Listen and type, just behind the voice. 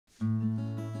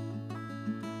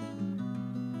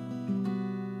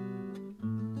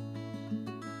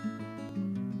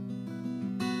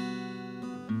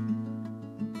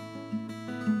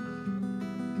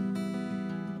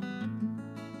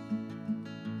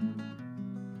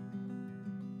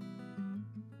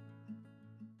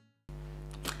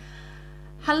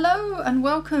Hello and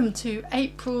welcome to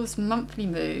April's monthly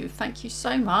move. Thank you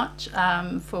so much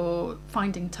for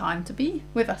finding time to be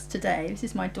with us today. This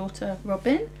is my daughter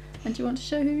Robin, and do you want to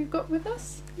show who you've got with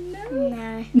us? No?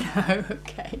 No. No,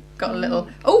 okay. Got a little,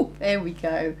 oh, there we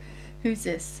go. Who's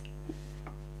this?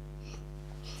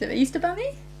 Is it the Easter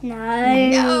Bunny? No.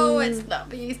 No, it's not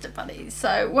the Easter Bunny.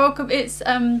 So welcome, it's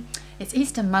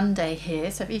Easter Monday here,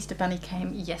 so Easter Bunny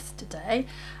came yesterday,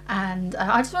 and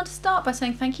I just want to start by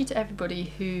saying thank you to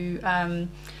everybody who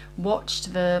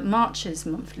watched the March's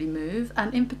monthly move,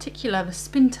 and in particular the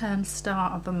spin turn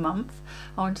star of the month.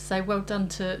 I want to say well done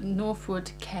to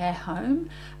Northwood Care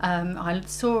Home. I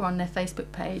saw on their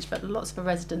Facebook page that lots of the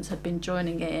residents had been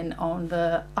joining in on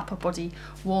the upper body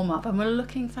warm up and were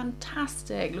looking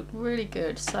fantastic, looked really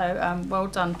good, so well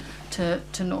done to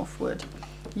Northwood.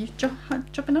 You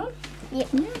dropping on? Yep.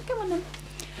 Yeah, come on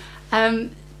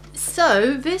then.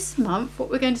 So this month what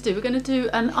we're going to do, we're going to do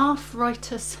an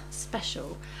arthritis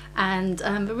special, and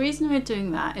the reason we're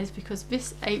doing that is because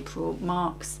this April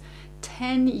marks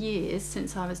 10 years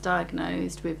since I was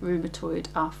diagnosed with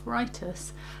rheumatoid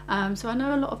arthritis. So I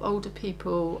know a lot of older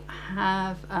people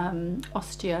have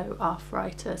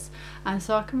osteoarthritis, and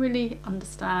so I can really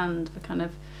understand the kind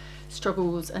of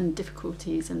struggles and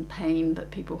difficulties and pain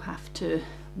that people have to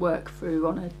work through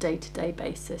on a day-to-day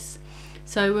basis.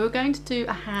 So we're going to do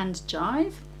a hand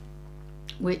jive,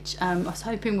 which I was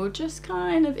hoping will just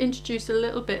kind of introduce a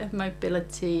little bit of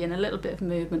mobility and a little bit of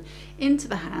movement into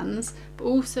the hands, but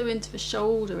also into the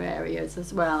shoulder areas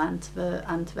as well, and to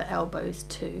the elbows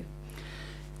too.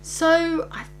 So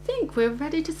I think we're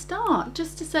ready to start.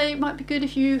 Just to say, it might be good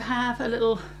if you have a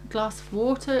little glass of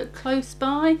water close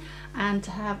by and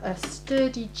to have a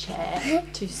sturdy chair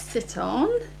to sit on.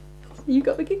 You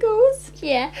got the giggles?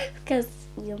 Yeah, because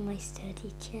you're my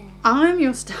sturdy chair. I'm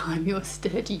your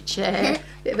sturdy chair.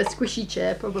 Bit of a squishy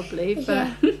chair probably,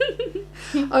 but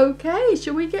okay,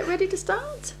 shall we get ready to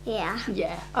start? Yeah.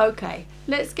 Yeah, okay,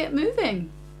 let's get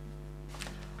moving.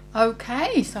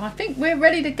 Okay, so I think we're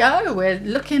ready to go. We're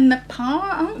looking the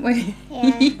part, aren't we?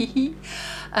 Yeah.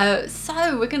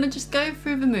 So we're going to just go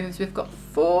through the moves. We've got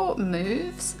 4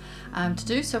 moves to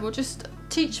do, so we'll just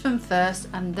teach them first,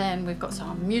 and then we've got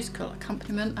some musical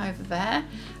accompaniment over there.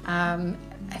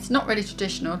 It's not really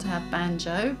traditional to have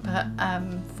banjo, but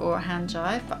for a hand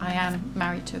jive, but I am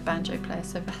married to a banjo player,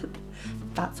 so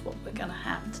that's what we're going to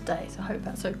have today, so I hope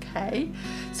that's okay.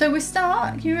 So we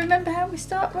start, can you remember how we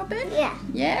start, Robin? Yeah.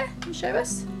 Yeah? Can you show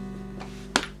us?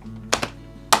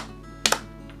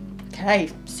 Okay,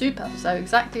 super. So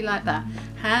exactly like that.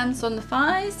 Hands on the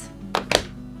thighs,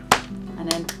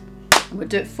 and then we'll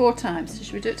do it 4 times. So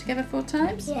should we do it together 4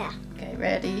 times? Yeah. Okay,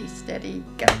 ready, steady,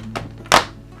 go.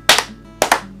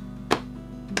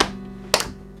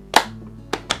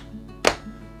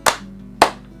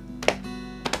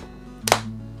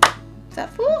 Is that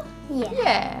 4?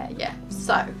 Yeah. Yeah.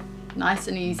 So nice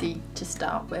and easy to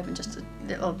start with, and just a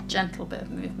little gentle bit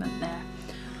of movement there.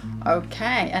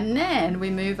 Okay, and then we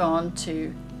move on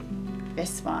to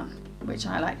this one, which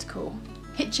I like to call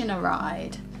hitching a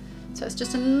ride. So it's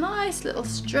just a nice little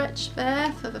stretch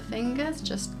there for the fingers,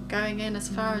 just going in as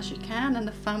far as you can and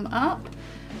the thumb up.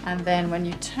 And then when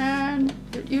you turn,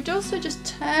 you're also just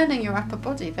turning your upper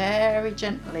body very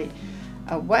gently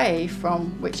away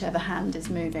from whichever hand is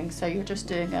moving. So you're just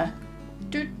doing a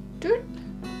doot doot,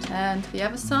 turn to the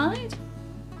other side,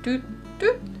 doot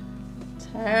doot,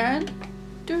 turn,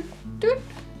 doot doot,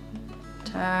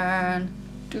 turn,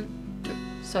 doot doot.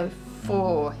 So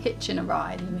 4, hitching a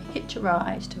ride, and you hitch a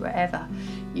ride to wherever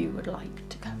you would like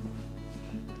to go.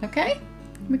 Okay,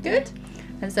 we're good?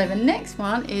 And so the next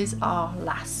one is our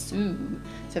lasso.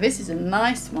 So this is a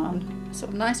nice one,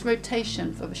 sort of nice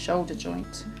rotation for the shoulder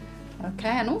joint. Okay,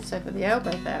 and also for the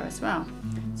elbow there as well.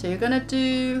 So you're going to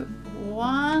do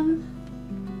 1,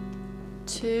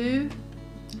 2,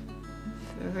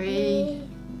 3,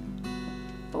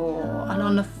 4, and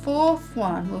on the 4th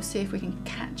one we'll see if we can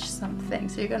catch something.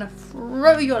 So you're going to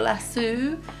throw your lasso,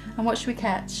 and what should we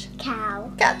catch? Cow.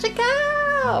 Catch a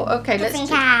cow! Okay, let's do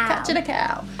cow. catching a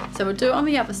cow. So we'll do it on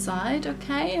the other side,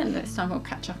 okay, and this time we'll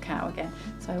catch our cow again.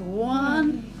 So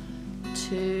 1,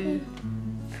 2,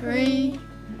 3,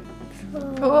 4.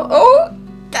 Oh!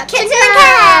 Catching a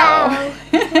cow!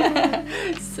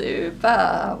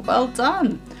 Super! Well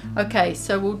done. Okay,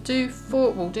 so we'll do 4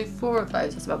 of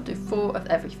those as well. We'll do 4 of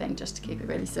everything, just to keep it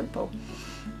really simple.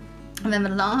 And then the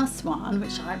last one,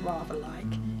 which I rather like,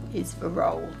 is the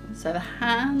roll. So the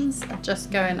hands are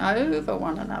just going over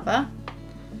one another.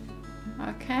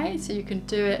 Okay, so you can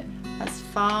do it as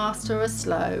fast or as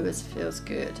slow as feels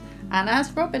good. And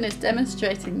as Robin is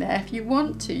demonstrating there, if you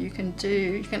want to, you can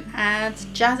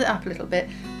jazz it up a little bit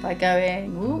by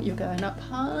going, ooh, you're going up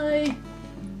high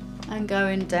and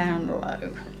going down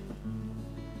low.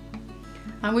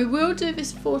 And we will do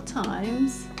this 4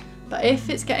 times, but if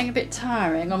it's getting a bit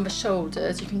tiring on the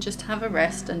shoulders, you can just have a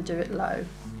rest and do it low,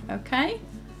 okay?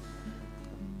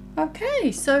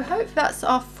 Okay, so hope that's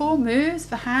our 4 moves,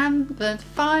 the hand, the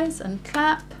thighs and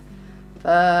clap,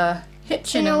 the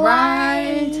hitching a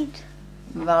ride,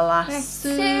 the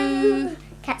lasso,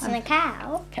 catching a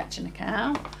cow,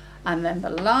 and then the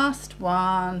last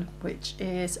one, which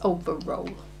is the roll.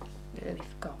 Really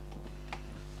forgot.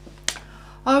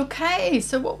 Okay,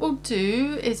 so what we'll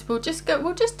do is we'll just do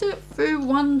it through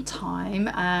one time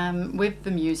with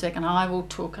the music, and I will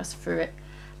talk us through it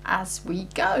as we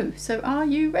go. So are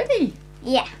you ready?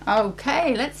 Yeah.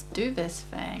 Okay, let's do this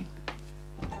thing.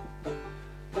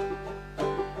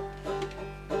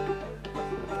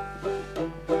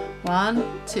 One,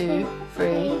 2,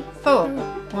 3, 4.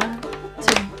 1,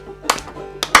 2.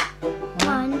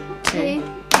 1, 2,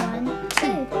 1, 2,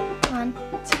 1,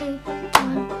 2,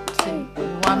 1, 2.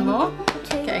 One more.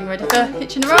 Getting ready for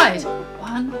hitching a ride.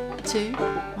 1, 2,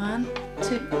 1,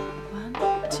 2, 1,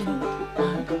 2,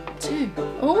 1, 2.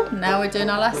 Oh, now we're doing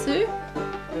our lasso.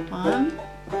 1,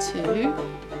 2,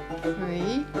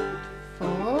 3,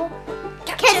 4.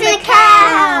 Catching a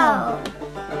cow.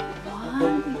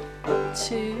 1,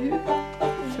 2,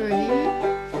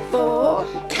 3, 4.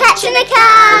 Catching a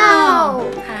cow.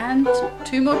 And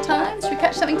 2 more times. Should we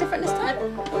catch something different this time?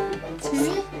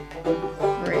 2,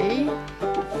 3,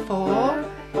 4.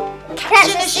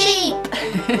 Catching a sheep.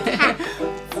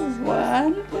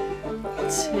 1,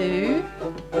 2,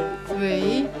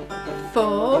 3,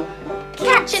 4.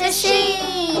 Catching a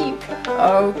sheep.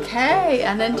 Okay,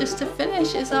 and then just to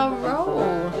finish is our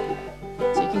roll.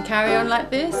 So you can carry on like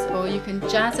this, or you can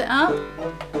jazz it up.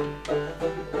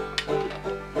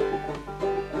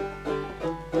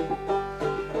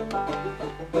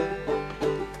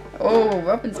 Oh,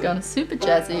 Robin's gone super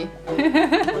jazzy.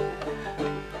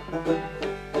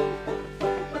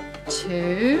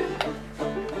 2,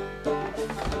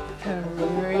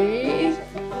 3.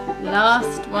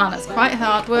 Last one. It's quite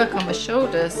hard work on the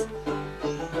shoulders.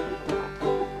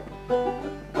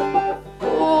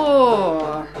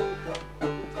 4.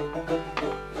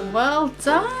 Well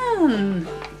done.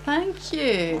 Thank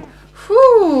you.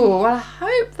 Whew, well, I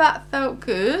hope that felt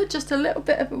good. Just a little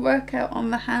bit of a workout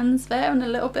on the hands there and a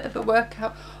little bit of a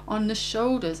workout on the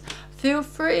shoulders. Feel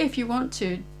free if you want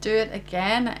to do it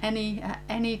again at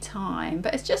any time,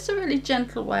 but it's just a really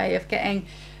gentle way of getting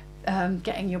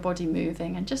your body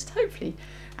moving and just hopefully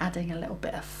adding a little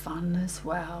bit of fun as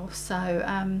well. So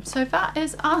so that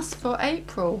is us for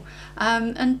April,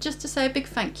 and just to say a big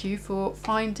thank you for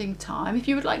finding time. If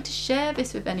you would like to share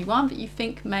this with anyone that you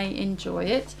think may enjoy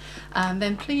it,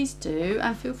 then please do,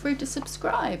 and feel free to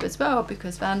subscribe as well,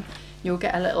 because then you'll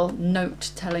get a little note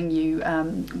telling you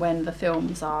when the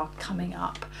films are coming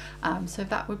up. So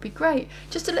that would be great.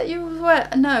 Just to let you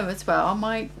know as well,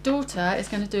 my daughter is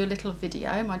going to do a little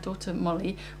video, my daughter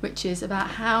Molly, which is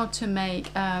about how to make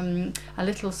a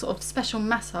little sort of special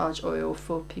massage oil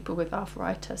for people with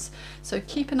arthritis. So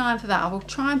keep an eye on for that. I will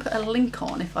try and put a link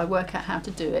on if I work out how to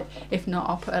do it. If not,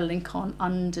 I'll put a link on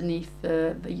underneath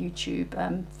the YouTube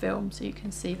film so you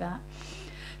can see that.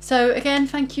 So again,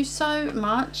 thank you so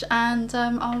much, and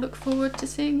I'll look forward to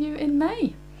seeing you in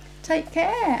May. Take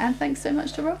care, and thanks so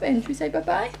much to Robin. Should we say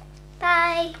bye-bye?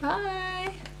 Bye.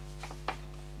 Bye.